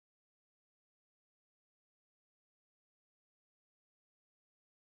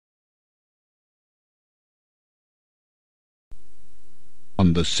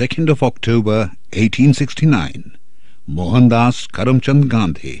On the 2nd of October 1869, Mohandas Karamchand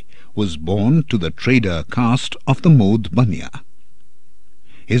Gandhi was born to the trader caste of the Modh Banya.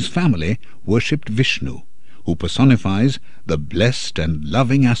 His family worshipped Vishnu, who personifies the blessed and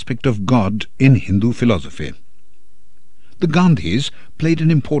loving aspect of God in Hindu philosophy. The Gandhis played an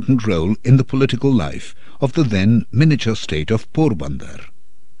important role in the political life of the then miniature state of Porbandar.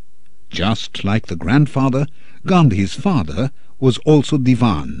 Just like the grandfather, Gandhi's father was also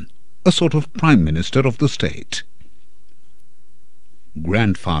Diwan, a sort of prime minister of the state.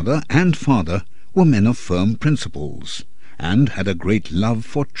 Grandfather and father were men of firm principles and had a great love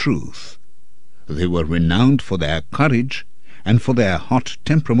for truth. They were renowned for their courage and for their hot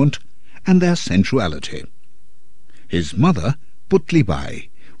temperament and their sensuality. His mother, Putlibai,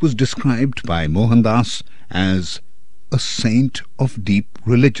 was described by Mohandas as a saint of deep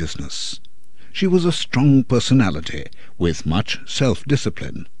religiousness. She was a strong personality with much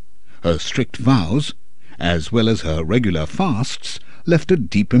self-discipline. Her strict vows, as well as her regular fasts, left a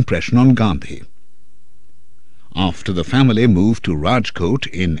deep impression on Gandhi. After the family moved to Rajkot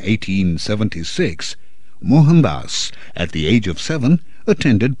in 1876, Mohandas, at the age of 7,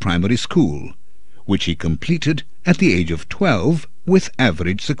 attended primary school, which he completed at the age of 12 with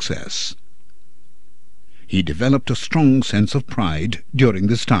average success. He developed a strong sense of pride during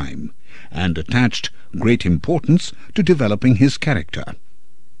this time and attached great importance to developing his character.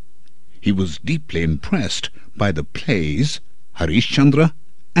 He was deeply impressed by the plays Harishchandra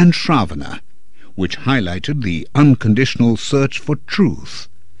and Shravana, which highlighted the unconditional search for truth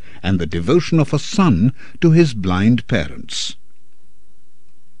and the devotion of a son to his blind parents.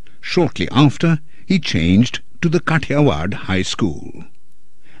 Shortly after, he changed to the Kathiawad High School.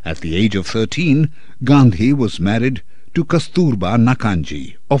 At the age of 13, Gandhi was married to Kasturba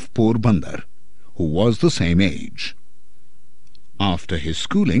Nakanji of Porbandar, who was the same age. After his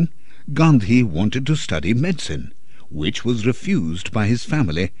schooling, Gandhi wanted to study medicine, which was refused by his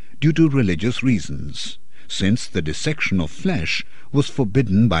family due to religious reasons, since the dissection of flesh was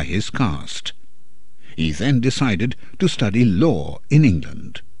forbidden by his caste. He then decided to study law in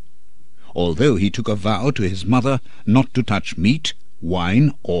England. Although he took a vow to his mother not to touch meat,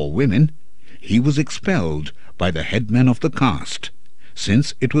 wine, or women, he was expelled by the headmen of the caste,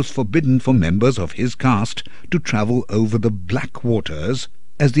 since it was forbidden for members of his caste to travel over the Black Waters,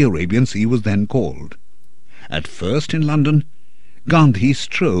 as the Arabian Sea was then called. At first in London, Gandhi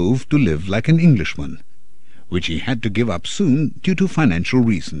strove to live like an Englishman, which he had to give up soon due to financial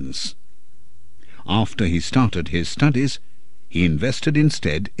reasons. After he started his studies, he invested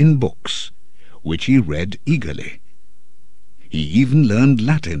instead in books, which he read eagerly. He even learned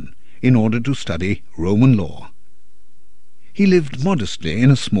Latin in order to study Roman law. He lived modestly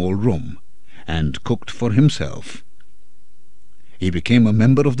in a small room and cooked for himself. He became a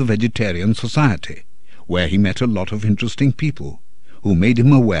member of the Vegetarian Society, where he met a lot of interesting people who made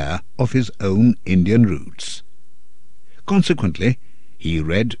him aware of his own Indian roots. Consequently, he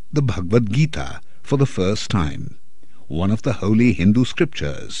read the Bhagavad Gita for the first time, one of the holy Hindu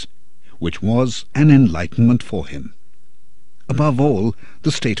scriptures, which was an enlightenment for him. Above all,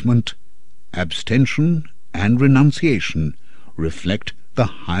 the statement, "Abstention and renunciation reflect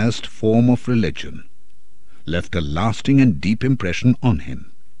the highest form of religion," left a lasting and deep impression on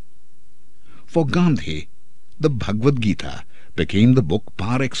him. For Gandhi, the Bhagavad Gita became the book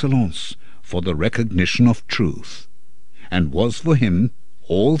par excellence for the recognition of truth, and was for him,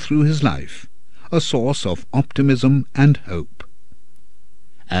 all through his life, a source of optimism and hope.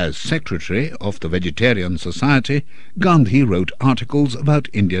 As secretary of the Vegetarian Society, Gandhi wrote articles about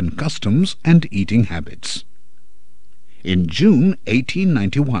Indian customs and eating habits. In June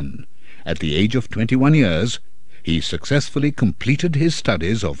 1891, at the age of 21 years, he successfully completed his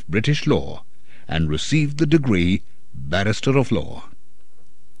studies of British law and received the degree Barrister of Law.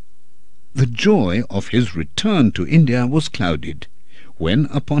 The joy of his return to India was clouded when,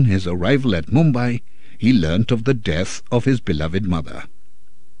 upon his arrival at Mumbai, he learnt of the death of his beloved mother.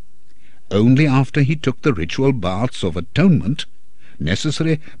 Only after he took the ritual baths of atonement,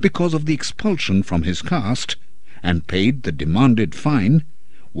 necessary because of the expulsion from his caste, and paid the demanded fine,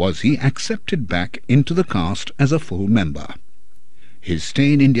 was he accepted back into the caste as a full member. His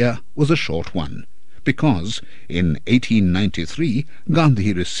stay in India was a short one, because in 1893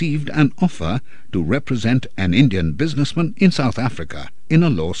 Gandhi received an offer to represent an Indian businessman in South Africa in a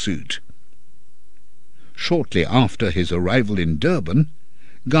lawsuit. Shortly after his arrival in Durban,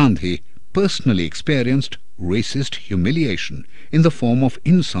 Gandhi personally experienced racist humiliation in the form of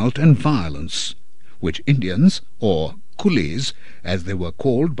insult and violence, which Indians, or coolies as they were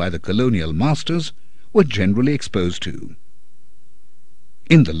called by the colonial masters, were generally exposed to.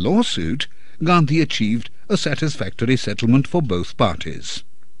 In the lawsuit, Gandhi achieved a satisfactory settlement for both parties.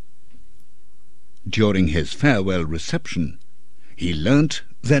 During his farewell reception, he learnt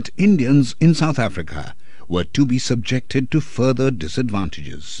that Indians in South Africa were to be subjected to further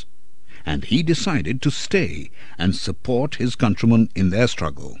disadvantages, and he decided to stay and support his countrymen in their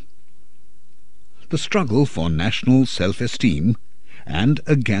struggle. The struggle for national self-esteem and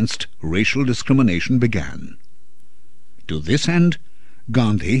against racial discrimination began. To this end,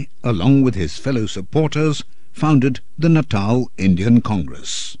 Gandhi, along with his fellow supporters, founded the Natal Indian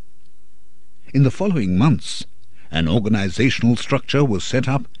Congress. In the following months, an organizational structure was set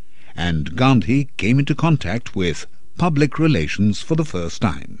up, and Gandhi came into contact with public relations for the first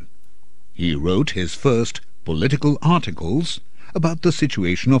time. He wrote his first political articles about the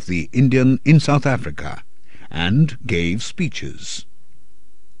situation of the Indian in South Africa and gave speeches.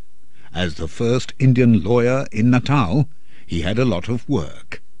 As the first Indian lawyer in Natal, he had a lot of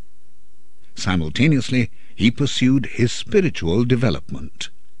work. Simultaneously, he pursued his spiritual development.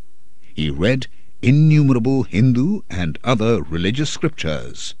 He read innumerable Hindu and other religious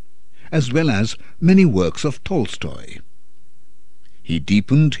scriptures, as well as many works of Tolstoy. He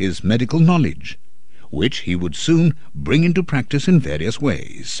deepened his medical knowledge, which he would soon bring into practice in various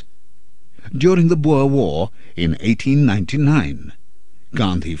ways. During the Boer War in 1899,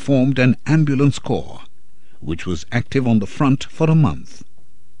 Gandhi formed an ambulance corps, which was active on the front for a month.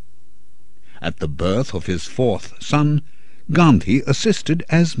 At the birth of his fourth son, Gandhi assisted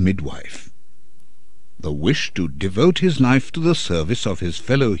as midwife. The wish to devote his life to the service of his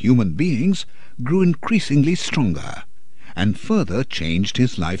fellow human beings grew increasingly stronger, and further changed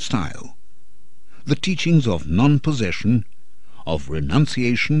his lifestyle. The teachings of non-possession, of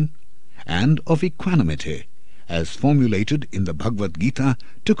renunciation, and of equanimity, as formulated in the Bhagavad Gita,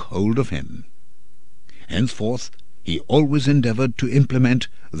 took hold of him. Henceforth, he always endeavored to implement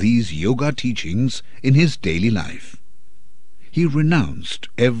these yoga teachings in his daily life. He renounced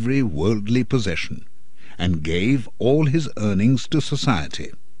every worldly possession and gave all his earnings to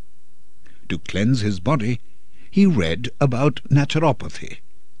society. To cleanse his body, he read about naturopathy.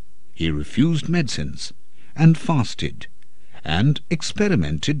 He refused medicines and fasted and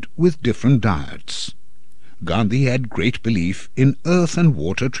experimented with different diets. Gandhi had great belief in earth and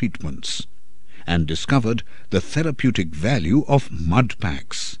water treatments, and discovered the therapeutic value of mud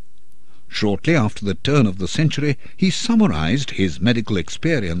packs. Shortly after the turn of the century, he summarized his medical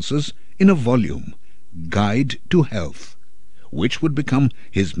experiences in a volume, Guide to Health, which would become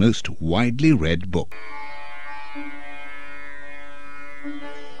his most widely read book.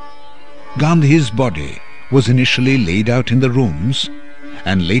 Gandhi's body was initially laid out in the rooms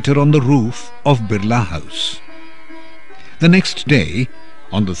and later on the roof of Birla House. The next day,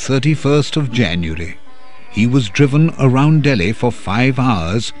 on the 31st of January, he was driven around Delhi for 5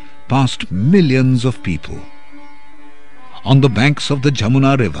 hours past millions of people. On the banks of the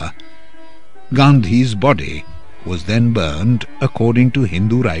Jamuna river, Gandhi's body was then burned according to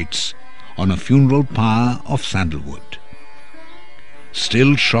Hindu rites on a funeral pyre of sandalwood.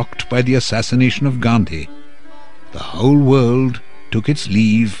 Still shocked by the assassination of Gandhi, the whole world took its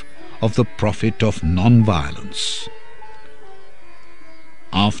leave of the prophet of non-violence.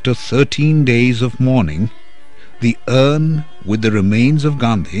 After 13 days of mourning, the urn with the remains of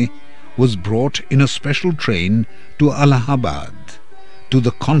Gandhi was brought in a special train to Allahabad, to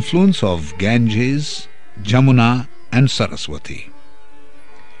the confluence of Ganges, Jamuna and Saraswati.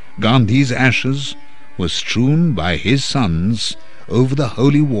 Gandhi's ashes were strewn by his sons over the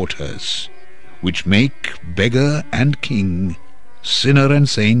holy waters, which make beggar and king, sinner and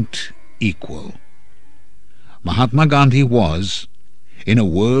saint equal. Mahatma Gandhi was, in a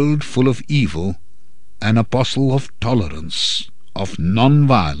world full of evil, an apostle of tolerance, of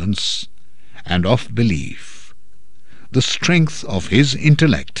non-violence, and of belief. The strength of his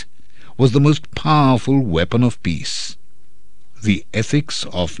intellect was the most powerful weapon of peace. The ethics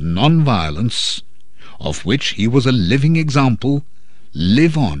of non-violence, of which he was a living example,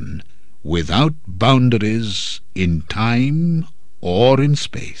 live on without boundaries in time or in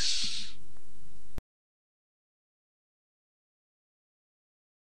space.